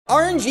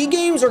RNG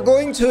games are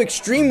going to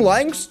extreme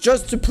lengths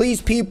just to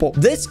please people.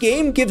 This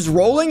game gives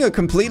rolling a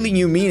completely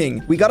new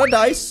meaning. We got a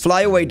dice.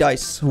 Fly away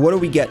dice. What do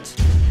we get?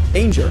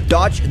 Danger.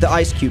 Dodge the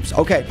ice cubes.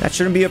 Okay, that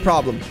shouldn't be a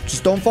problem.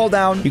 Just don't fall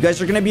down. You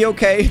guys are gonna be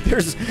okay.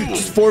 There's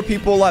just 4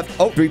 people left.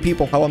 Oh, 3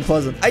 people. How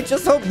unpleasant. I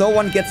just hope no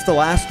one gets the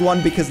last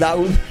one because that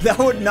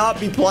would not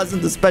be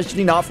pleasant,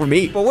 especially not for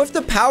me. But with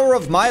the power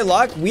of my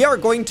luck, we are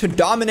going to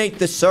dominate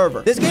the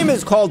server. This game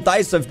is called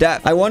Dice of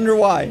Death. I wonder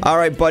why. All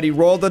right, buddy,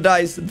 roll the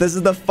dice. This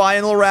is the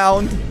final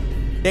round.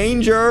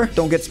 Danger.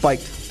 Don't get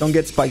spiked. Don't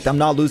get spiked. I'm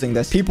not losing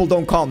this. People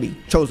don't call me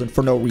chosen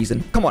for no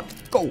reason. Come on.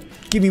 Go.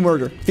 Give me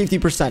murder.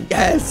 50%.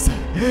 Yes.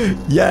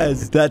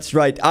 Yes. That's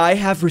right. I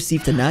have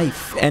received a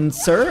knife. And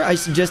sir, I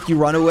suggest you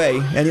run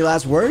away. Any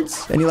last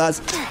words? Any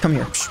last... Come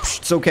here.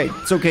 It's okay.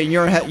 It's okay.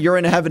 You're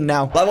in heaven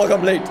now. Level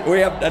complete. We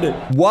have done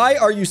it. Why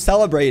are you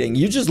celebrating?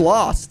 You just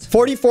lost.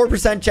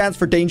 44% chance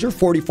for danger.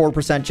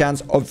 44%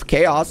 chance of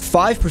chaos.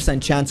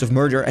 5% chance of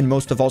murder. And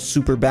most of all,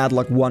 super bad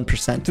luck.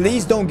 1%.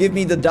 Please don't give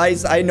me the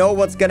dice. I know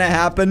what's gonna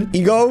happen.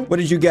 Ego, what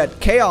did you get?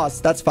 Chaos.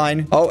 That's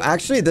fine. Oh,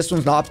 actually, this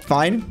one's not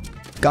fine.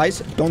 Guys,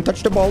 don't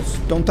touch the balls.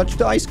 Don't touch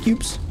the ice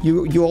cubes.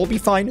 You all be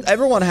fine.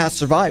 Everyone has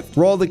survived.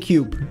 Roll the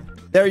cube.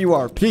 There you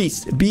are.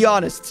 Please, be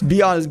honest.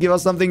 Be honest. Give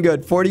us something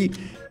good. 40.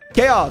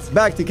 Chaos.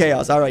 Back to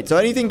chaos. All right, so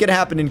anything can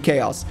happen in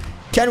chaos.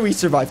 Can we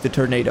survive the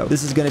tornado?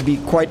 This is going to be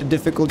quite a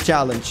difficult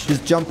challenge.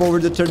 Just jump over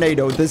the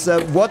tornado. This,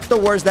 what's the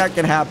worst that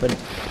can happen?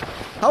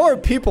 How are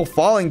people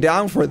falling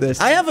down for this?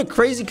 I have a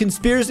crazy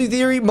conspiracy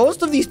theory.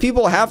 Most of these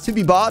people have to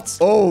be bots.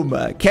 Oh,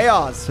 my.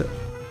 Chaos.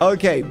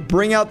 Okay,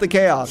 bring out the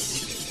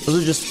chaos.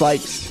 Those are just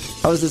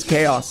spikes. How is this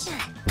chaos?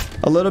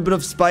 A little bit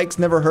of spikes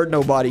never hurt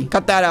nobody.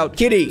 Cut that out.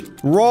 Kitty,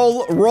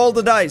 roll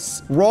the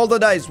dice. Roll the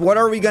dice. What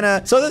are we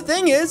gonna... So the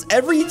thing is,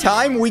 every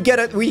time we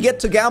get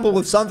to gamble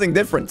with something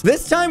different.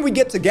 This time we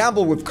get to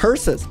gamble with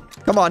curses.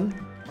 Come on.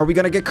 Are we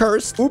gonna get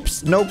cursed?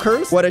 Oops, no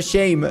curse. What a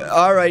shame.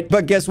 All right,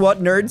 but guess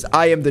what, nerds?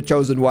 I am the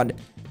chosen one.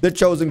 The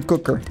chosen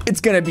cooker.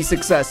 It's gonna be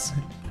success.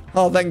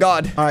 Oh, thank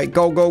God. All right,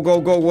 go, go,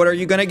 go, go. What are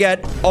you gonna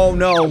get? Oh,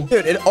 no.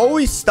 Dude, it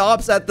always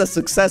stops at the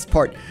success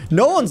part.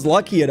 No one's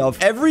lucky enough.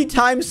 Every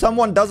time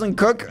someone doesn't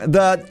cook,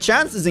 the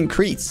chances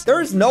increase. There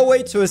is no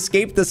way to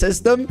escape the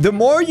system. The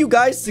more you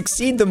guys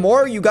succeed, the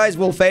more you guys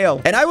will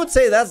fail. And I would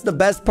say that's the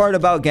best part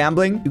about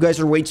gambling. You guys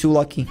are way too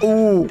lucky.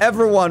 Ooh,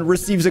 everyone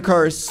receives a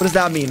curse. What does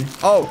that mean?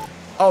 Oh,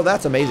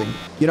 that's amazing.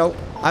 You know,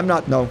 I'm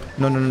not... No.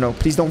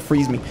 Please don't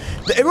freeze me.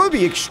 It would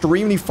be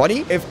extremely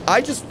funny if I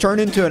just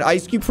turned into an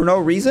ice cube for no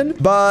reason,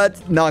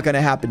 but not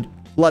gonna happen.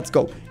 Let's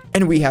go.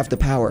 And we have the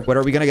power. What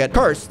are we gonna get?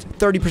 Cursed.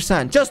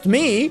 30%. Just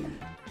me?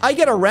 I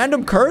get a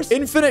random curse?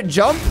 Infinite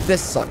jump?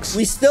 This sucks.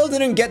 We still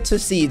didn't get to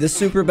see the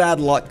super bad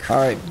luck. All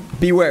right.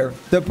 Beware.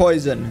 The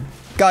poison.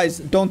 Guys,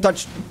 don't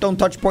touch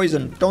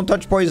poison. Don't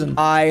touch poison.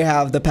 I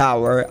have the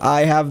power.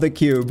 I have the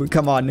cube.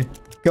 Come on.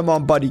 Come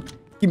on, buddy.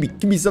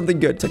 Give me something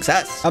good.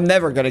 Success. I'm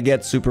never gonna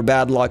get super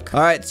bad luck. All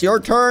right, it's your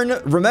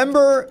turn.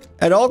 Remember,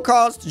 at all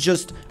costs,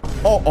 just...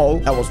 Oh,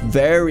 that was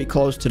very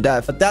close to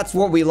death. But that's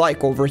what we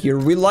like over here.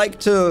 We like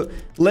to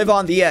live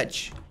on the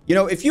edge. You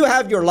know, if you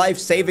have your life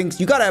savings,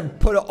 you gotta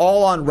put it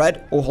all on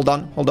red. Oh, hold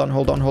on. Wouldn't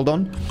want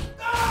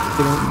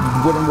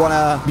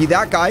to be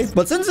that guy.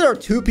 But since there are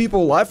 2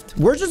 people left,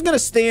 we're just gonna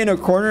stay in a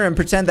corner and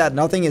pretend that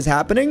nothing is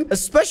happening.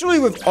 Especially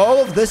with all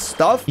of this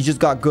stuff. You just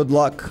got good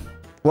luck.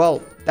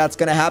 Well, that's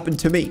gonna happen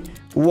to me.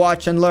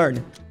 Watch and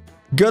learn.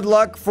 Good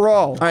luck for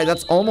all. All right,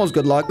 that's almost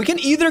good luck. We can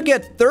either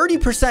get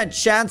 30%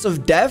 chance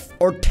of death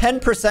or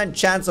 10%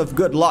 chance of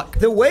good luck.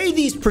 The way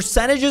these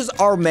percentages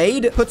are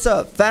made puts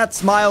a fat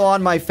smile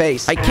on my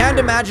face. I can't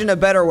imagine a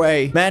better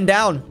way. Man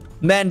down.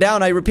 Man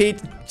down, I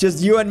repeat.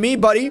 Just you and me,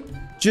 buddy.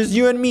 Just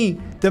you and me.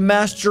 The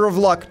master of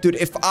luck. Dude,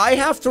 if I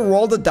have to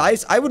roll the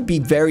dice, I would be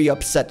very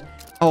upset.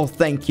 Oh,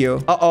 thank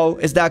you. Uh-oh.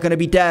 Is that gonna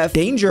be death?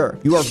 Danger.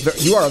 You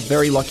are a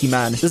very lucky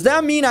man. Does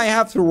that mean I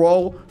have to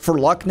roll for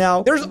luck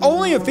now? There's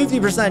only a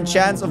 50%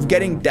 chance of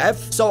getting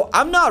death, so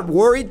I'm not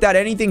worried that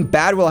anything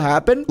bad will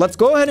happen. Let's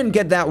go ahead and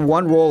get that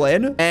one roll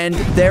in. And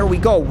there we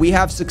go. We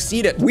have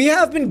succeeded. We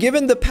have been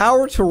given the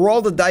power to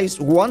roll the dice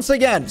once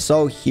again.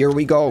 So here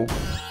we go.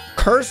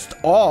 Cursed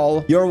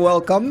all. You're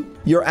welcome.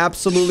 You're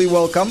absolutely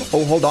welcome.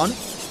 Oh, hold on.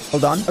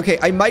 Hold on. Okay,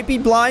 I might be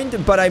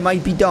blind, but I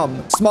might be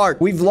dumb.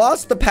 Smart. We've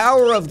lost the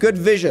power of good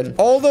vision.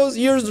 All those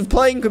years of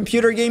playing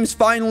computer games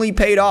finally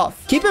paid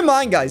off. Keep in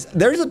mind, guys,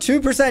 there's a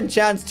 2%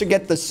 chance to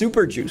get the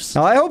super juice.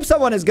 Now, I hope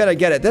someone is gonna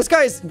get it. This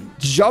guy's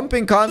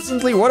jumping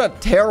constantly. What a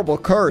terrible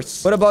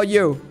curse. What about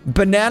you?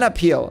 Banana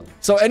peel.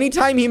 So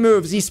anytime he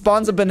moves, he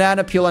spawns a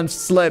banana peel and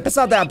slip. It's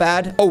not that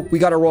bad. Oh, we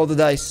gotta roll the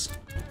dice.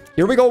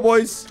 Here we go,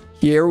 boys.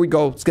 Here we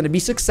go. It's gonna be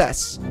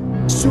success.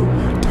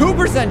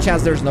 2%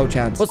 chance. There's no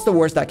chance. What's the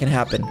worst that can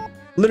happen?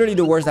 Literally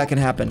the worst that can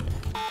happen.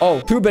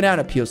 Oh, 2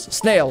 banana peels.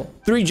 Snail.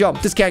 3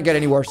 jump. This can't get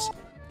any worse.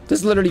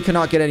 This literally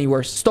cannot get any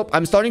worse. Stop.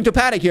 I'm starting to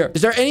panic here.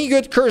 Is there any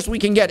good curse we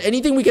can get?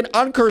 Anything we can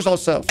uncurse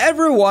ourselves?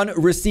 Everyone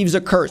receives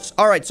a curse.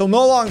 All right, so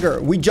no longer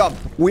we jump.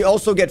 We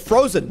also get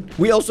frozen.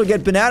 We also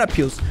get banana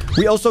peels.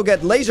 We also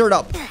get lasered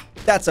up.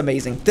 That's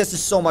amazing. This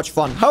is so much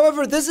fun.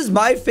 However, this is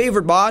my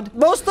favorite mod.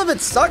 Most of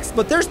it sucks,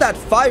 but there's that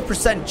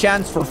 5%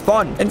 chance for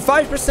fun. And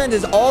 5%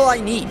 is all I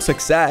need.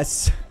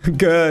 Success.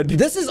 Good.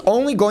 This is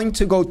only going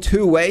to go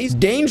 2 ways.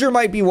 Danger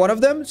might be one of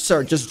them.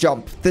 Sir, just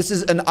jump. This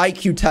is an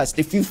IQ test.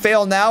 If you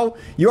fail now,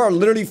 you are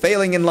literally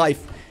failing in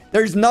life.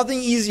 There's nothing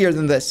easier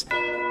than this.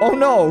 Oh,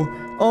 no.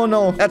 Oh,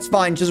 no. That's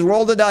fine. Just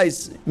roll the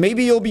dice.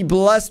 Maybe you'll be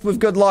blessed with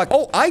good luck.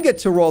 Oh, I get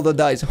to roll the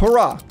dice.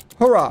 Hurrah.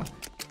 Hurrah.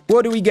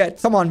 What do we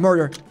get? Come on,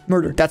 murder.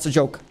 Murder. That's a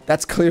joke.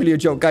 That's clearly a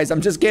joke, guys.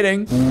 I'm just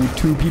kidding. Ooh,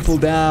 2 people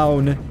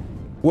down.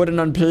 What an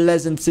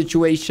unpleasant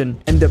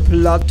situation. And the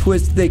plot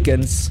twist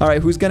thickens. All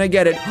right, who's gonna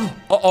get it?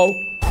 Uh-oh.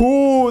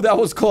 Ooh, that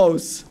was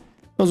close.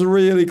 That was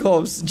really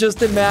close.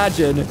 Just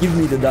imagine. Give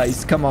me the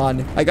dice. Come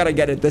on. I gotta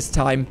get it this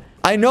time.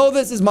 I know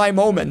this is my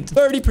moment.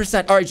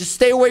 30%. All right, just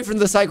stay away from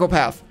the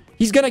psychopath.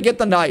 He's gonna get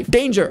the knife.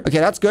 Danger. Okay,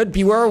 that's good.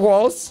 Beware of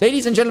walls.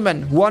 Ladies and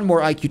gentlemen, one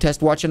more IQ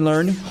test. Watch and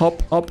learn.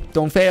 Hop, hop.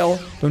 Don't fail.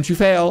 Don't you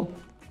fail.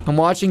 I'm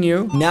watching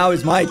you. Now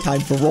is my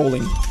time for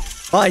rolling.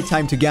 My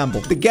time to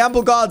gamble. The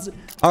gamble gods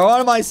are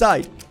on my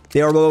side.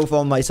 They are both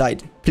on my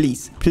side.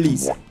 Please,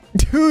 please.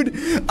 Dude,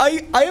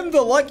 I am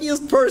the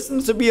luckiest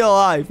person to be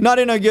alive. Not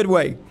in a good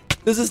way.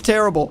 This is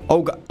terrible.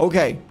 Oh, God.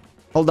 Okay.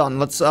 Hold on.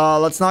 Let's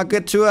not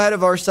get too ahead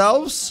of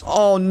ourselves.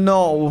 Oh,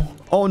 no.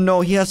 Oh,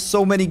 no. He has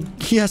so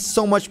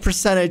much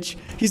percentage.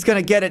 He's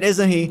gonna get it,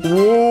 isn't he?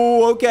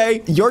 Whoa,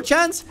 okay. Your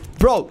chance?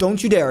 Bro,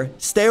 don't you dare.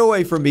 Stay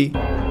away from me.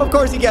 Of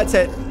course he gets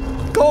it.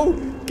 Go.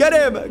 Get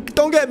him.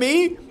 Don't get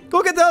me.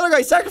 Go get the other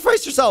guy.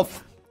 Sacrifice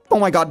yourself. Oh,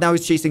 my God. Now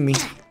he's chasing me.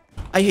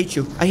 I hate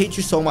you. I hate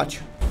you so much.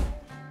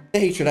 The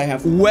hatred I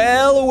have.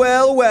 Well,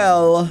 well,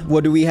 well.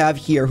 What do we have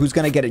here? Who's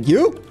gonna get it?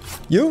 You?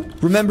 You?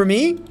 Remember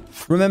me?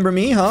 Remember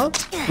me, huh?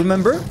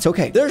 Remember? It's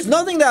okay. There's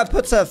nothing that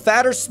puts a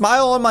fatter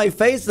smile on my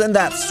face than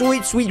that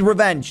sweet, sweet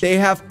revenge. They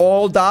have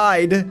all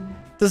died.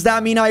 Does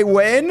that mean I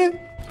win?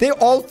 They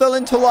all fell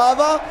into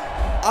lava?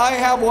 I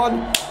have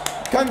won.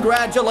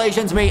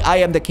 Congratulations, me. I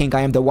am the king.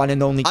 I am the one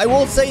and only. I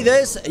will say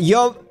this.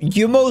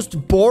 You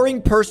most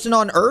boring person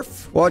on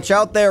earth. Watch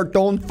out there.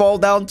 Don't fall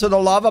down to the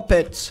lava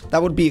pit.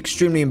 That would be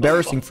extremely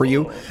embarrassing for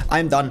you.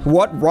 I'm done.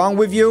 What wrong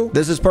with you?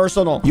 This is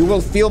personal. You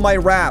will feel my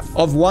wrath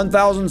of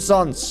 1,000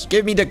 suns.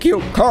 Give me the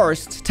cube.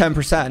 Cursed.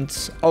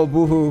 10%. Oh,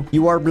 boohoo.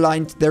 You are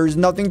blind. There is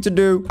nothing to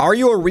do. Are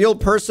you a real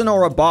person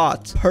or a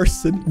bot?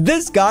 Person.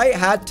 This guy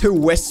had to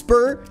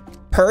whisper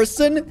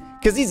person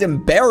because he's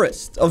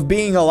embarrassed of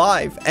being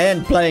alive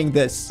and playing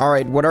this. All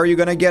right, what are you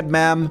gonna get,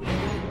 ma'am?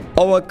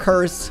 Oh, a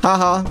curse.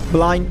 Haha,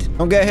 blind.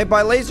 Don't get hit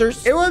by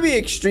lasers. It would be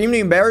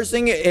extremely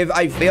embarrassing if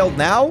I failed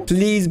now.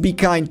 Please be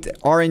kind,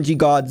 RNG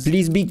gods.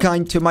 Please be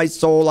kind to my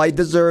soul. I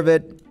deserve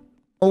it.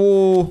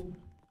 Oh.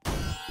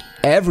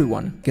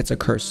 Everyone gets a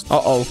curse.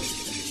 Uh-oh.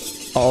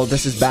 Uh-oh,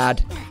 this is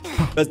bad.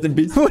 Rest in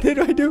peace. What did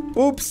I do?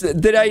 Oops.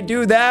 Did I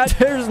do that?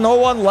 There's no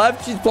one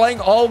left. She's playing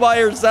all by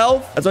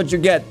herself. That's what you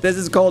get. This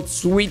is called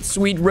sweet,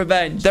 sweet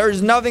revenge.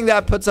 There's nothing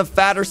that puts a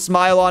fatter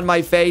smile on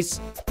my face.